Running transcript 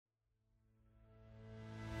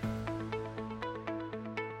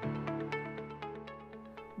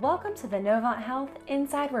Welcome to the Novant Health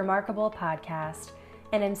Inside Remarkable podcast,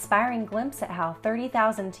 an inspiring glimpse at how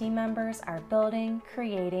 30,000 team members are building,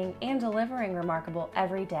 creating, and delivering remarkable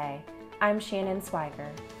every day. I'm Shannon Swiger.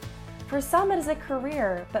 For some, it is a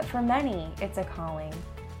career, but for many, it's a calling.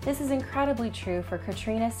 This is incredibly true for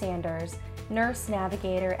Katrina Sanders, nurse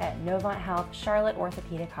navigator at Novant Health Charlotte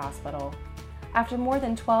Orthopedic Hospital. After more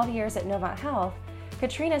than 12 years at Novant Health,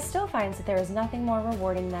 Katrina still finds that there is nothing more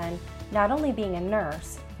rewarding than not only being a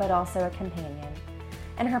nurse, but also a companion.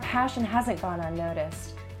 And her passion hasn't gone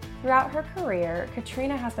unnoticed. Throughout her career,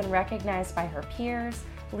 Katrina has been recognized by her peers,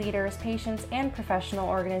 leaders, patients, and professional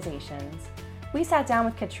organizations. We sat down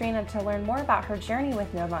with Katrina to learn more about her journey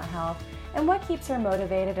with Novant Health and what keeps her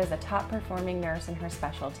motivated as a top-performing nurse in her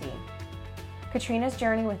specialty. Katrina's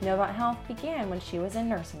journey with Novant Health began when she was in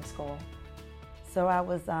nursing school. So I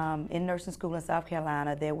was in nursing school in South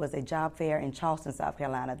Carolina. There was a job fair in Charleston, South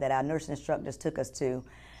Carolina that our nursing instructors took us to.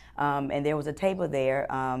 And there was a table there.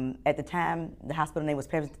 At the time, the hospital name was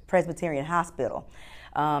Presbyterian Hospital.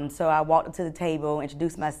 So I walked up to the table,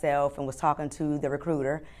 introduced myself, and was talking to the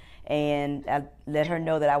recruiter. And I let her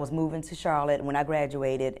know that I was moving to Charlotte when I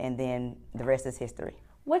graduated, and then the rest is history.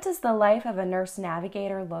 What does the life of a nurse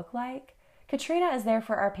navigator look like? Katrina is there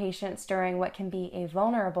for our patients during what can be a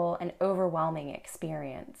vulnerable and overwhelming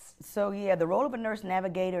experience. So yeah, the role of a nurse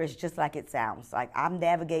navigator is just like it sounds. Like I'm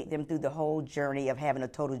navigating them through the whole journey of having a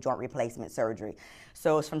total joint replacement surgery.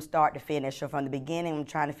 So it's from start to finish. So from the beginning, I'm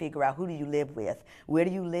trying to figure out who do you live with? Where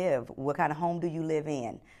do you live? What kind of home do you live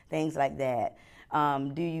in? Things like that.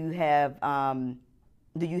 Do you have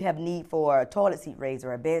need for a toilet seat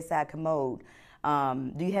raiser, a bedside commode?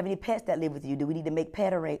 Do you have any pets that live with you? Do we need to make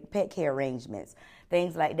pet care arrangements?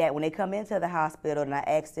 Things like that. When they come into the hospital and I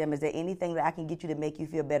ask them, is there anything that I can get you to make you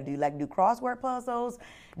feel better? Do you like to do crossword puzzles?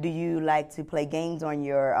 Do you like to play games on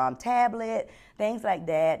your tablet? Things like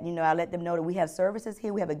that. You know, I let them know that we have services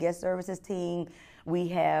here. We have a guest services team. We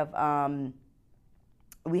have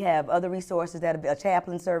other resources that are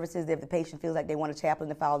chaplain services if the patient feels like they want a chaplain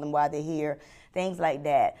to follow them while they're here, things like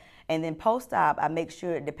that. And then post-op, I make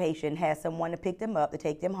sure the patient has someone to pick them up, to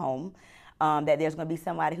take them home, that there's going to be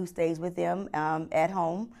somebody who stays with them at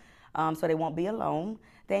home so they won't be alone,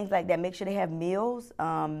 things like that. Make sure they have meals.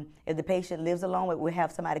 If the patient lives alone, we'll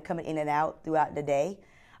have somebody coming in and out throughout the day,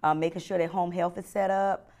 making sure their home health is set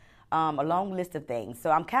up. A long list of things. So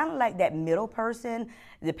I'm kind of like that middle person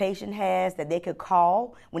the patient has that they could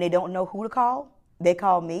call when they don't know who to call. They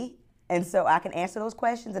call me, and so I can answer those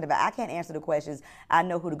questions. And if I can't answer the questions, I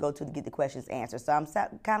know who to go to get the questions answered. So I'm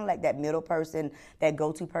kind of like that middle person, that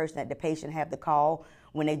go-to person that the patient have to call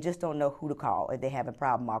when they just don't know who to call if they have a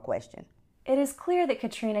problem or question. It is clear that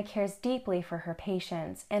Katrina cares deeply for her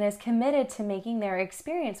patients and is committed to making their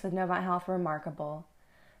experience with Novant Health remarkable.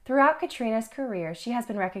 Throughout Katrina's career, she has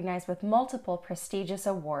been recognized with multiple prestigious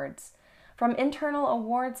awards, from internal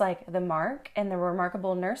awards like the MARC and the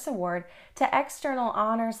Remarkable Nurse Award to external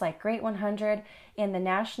honors like Great 100 and the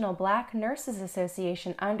National Black Nurses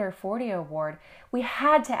Association Under 40 Award. We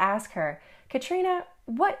had to ask her, Katrina,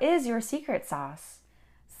 what is your secret sauce?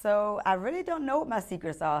 So I really don't know what my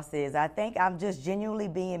secret sauce is. I think I'm just genuinely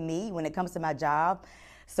being me when it comes to my job.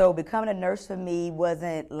 So becoming a nurse for me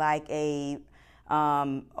wasn't like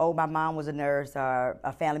my mom was a nurse or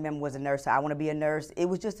a family member was a nurse, so I want to be a nurse. It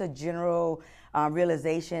was just a general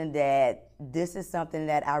realization that this is something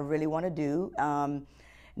that I really want to do.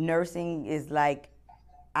 Nursing is like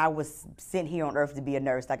I was sent here on earth to be a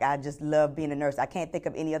nurse. Like I just love being a nurse. I can't think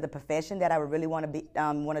of any other profession that I would really want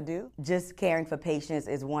to do. Just caring for patients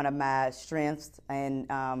is one of my strengths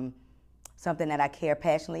and something that I care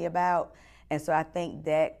passionately about. And so I think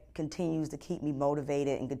that continues to keep me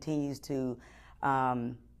motivated and continues to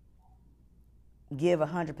give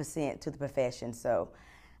 100% to the profession. So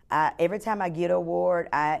every time I get an award,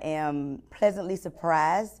 I am pleasantly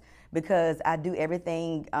surprised because I do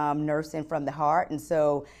everything nursing from the heart. And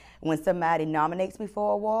so when somebody nominates me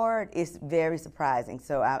for an award, it's very surprising.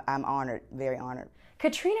 So I'm honored, very honored.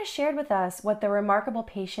 Katrina shared with us what the remarkable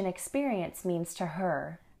patient experience means to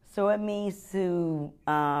her. So it means to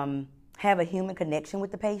have a human connection with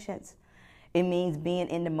the patients. It means being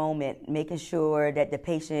in the moment, making sure that the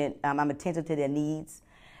patient, I'm attentive to their needs,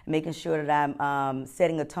 making sure that I'm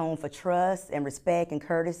setting a tone for trust and respect and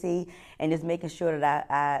courtesy, and just making sure that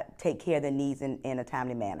I take care of their needs in a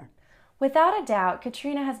timely manner. Without a doubt,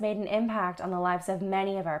 Katrina has made an impact on the lives of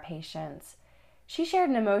many of our patients. She shared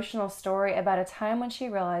an emotional story about a time when she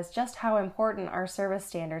realized just how important our service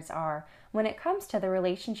standards are when it comes to the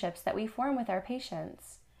relationships that we form with our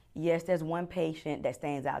patients. Yes, there's one patient that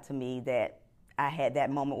stands out to me that I had that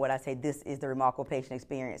moment where I say this is the remarkable patient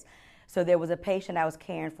experience. So there was a patient I was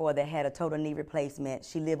caring for that had a total knee replacement.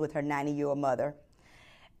 She lived with her 90-year-old mother.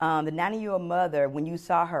 The 90-year-old mother, when you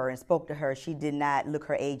saw her and spoke to her, she did not look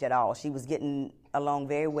her age at all. She was getting along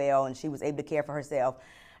very well, and she was able to care for herself.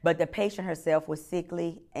 But the patient herself was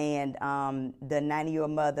sickly, and the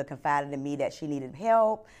 90-year-old mother confided in me that she needed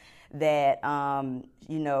help, that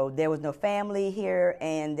there was no family here,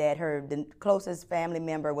 and that the closest family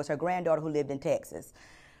member was her granddaughter who lived in Texas.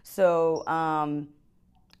 So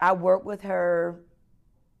I worked with her,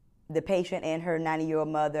 the patient and her 90-year-old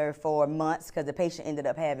mother, for months, because the patient ended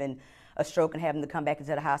up having a stroke and having to come back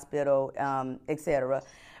into the hospital, etc.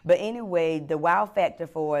 But anyway, the wow factor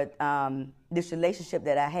for this relationship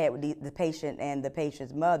that I had with the patient and the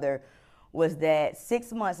patient's mother was that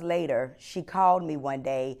 6 months later, she called me one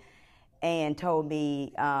day and told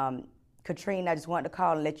me, Katrina, I just wanted to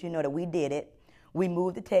call and let you know that we did it. We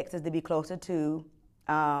moved to Texas to be closer to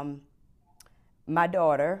my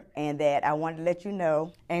daughter, and that I wanted to let you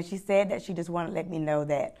know. And she said that she just wanted to let me know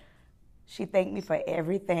that she thanked me for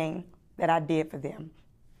everything that I did for them.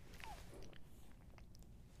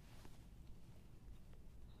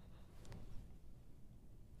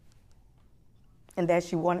 And that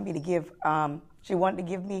she wanted me to give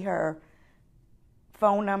me her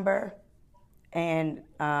phone number, and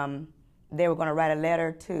they were going to write a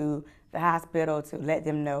letter to the hospital to let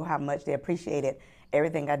them know how much they appreciated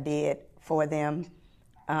everything I did for them.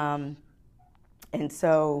 And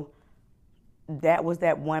so that was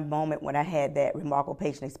that one moment when I had that remarkable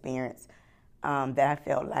patient experience, that I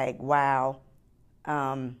felt like, wow,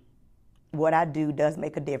 what I do does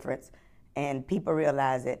make a difference, and people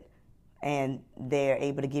realize it, and they're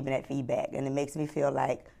able to give me that feedback, and it makes me feel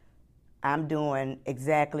like I'm doing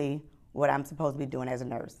exactly what I'm supposed to be doing as a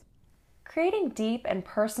nurse. Creating deep and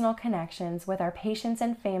personal connections with our patients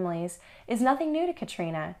and families is nothing new to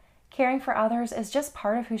Katrina. Caring for others is just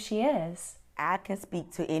part of who she is. I can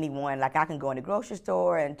speak to anyone. Like, I can go in the grocery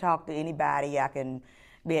store and talk to anybody. I can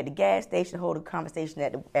be at the gas station, hold a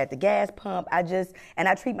conversation at the gas pump. I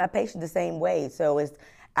treat my patients the same way. So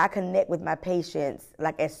I connect with my patients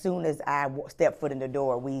like as soon as I step foot in the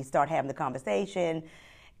door. We start having the conversation,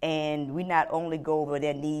 and we not only go over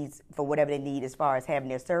their needs for whatever they need as far as having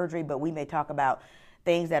their surgery, but we may talk about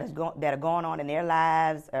things that are going on in their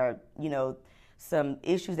lives, or some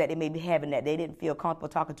issues that they may be having that they didn't feel comfortable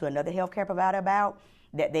talking to another healthcare provider about,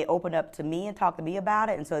 that they open up to me and talk to me about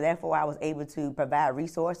it. And so therefore I was able to provide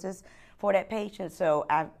resources for that patient. So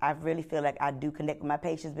I really feel like I do connect with my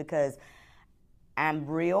patients because I'm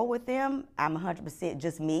real with them. I'm 100%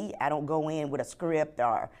 just me. I don't go in with a script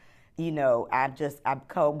or, I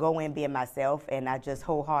go in being myself, and I just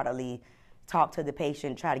wholeheartedly talk to the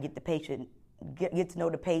patient, try to get to know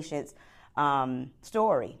the patient's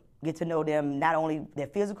story. Get to know them, not only their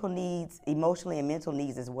physical needs, emotionally and mental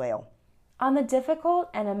needs as well. On the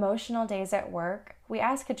difficult and emotional days at work, we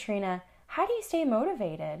asked Katrina, how do you stay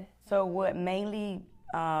motivated? So what mainly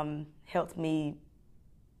helps me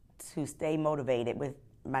to stay motivated with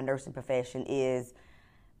my nursing profession is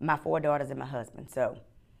my 4 daughters and my husband. So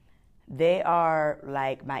they are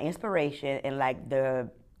like my inspiration and like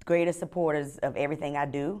the greatest supporters of everything I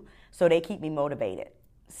do. So they keep me motivated.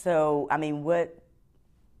 So, what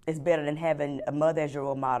is better than having a mother as your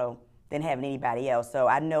role model than having anybody else? So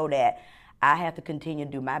I know that I have to continue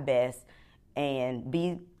to do my best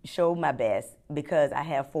and show my best, because I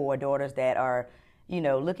have 4 daughters that are,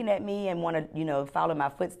 looking at me and want to, follow my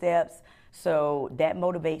footsteps. So that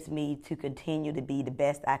motivates me to continue to be the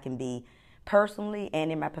best I can be personally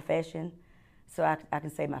and in my profession, so I can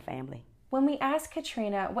save my family. When we asked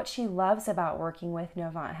Katrina what she loves about working with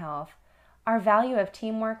Novant Health, our value of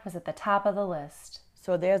teamwork was at the top of the list.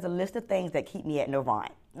 So there's a list of things that keep me at Novant.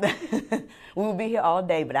 We will be here all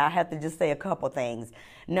day, but I have to just say a couple things.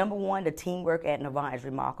 Number one, the teamwork at Novant is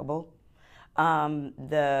remarkable.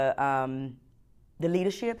 The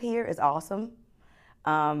leadership here is awesome.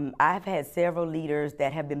 I've had several leaders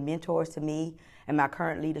that have been mentors to me, and my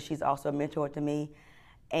current leader, she's also a mentor to me,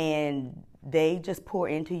 and they just pour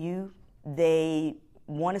into you. They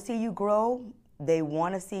want to see you grow. They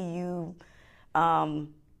want to see you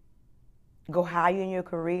go higher in your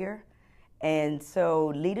career. And so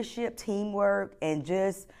leadership, teamwork, and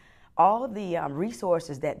just all of the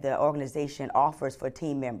resources that the organization offers for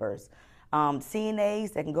team members.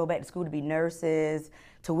 CNAs that can go back to school to be nurses,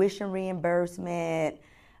 tuition reimbursement,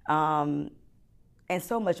 and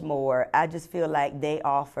so much more. I just feel like they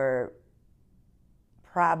offer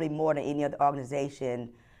probably more than any other organization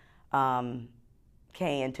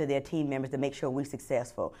can to their team members to make sure we're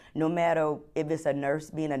successful. No matter if it's a nurse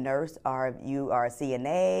being a nurse, or if you are a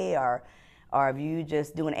CNA, or or if you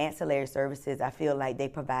just doing ancillary services, I feel like they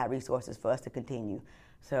provide resources for us to continue.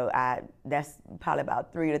 So that's probably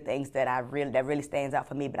about 3 of the things that really stands out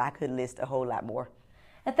for me, but I could list a whole lot more.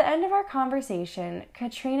 At the end of our conversation,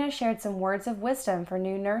 Katrina shared some words of wisdom for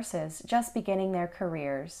new nurses just beginning their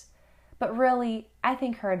careers. But really, I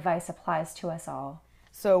think her advice applies to us all.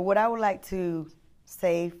 So what I would like to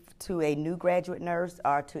say to a new graduate nurse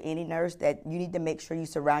or to any nurse, that you need to make sure you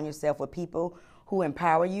surround yourself with people who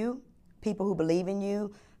empower you, people who believe in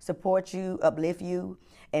you, support you, uplift you,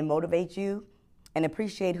 and motivate you, and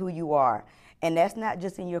appreciate who you are. And that's not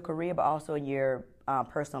just in your career, but also in your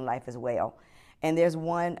personal life as well. And there's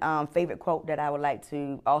one favorite quote that I would like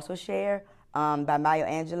to also share by Maya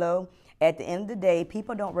Angelou. At the end of the day,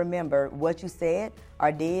 people don't remember what you said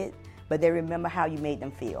or did, but they remember how you made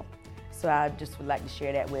them feel. So I just would like to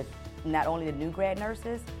share that with not only the new grad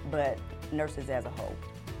nurses, but nurses as a whole.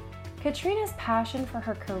 Katrina's passion for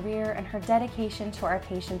her career and her dedication to our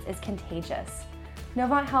patients is contagious.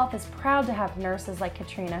 Novant Health is proud to have nurses like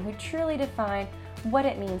Katrina who truly define what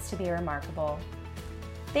it means to be remarkable.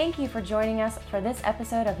 Thank you for joining us for this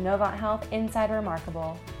episode of Novant Health Inside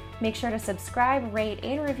Remarkable. Make sure to subscribe, rate,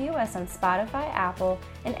 and review us on Spotify, Apple,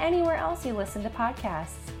 and anywhere else you listen to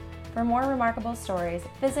podcasts. For more remarkable stories,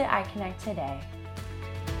 visit iConnect today.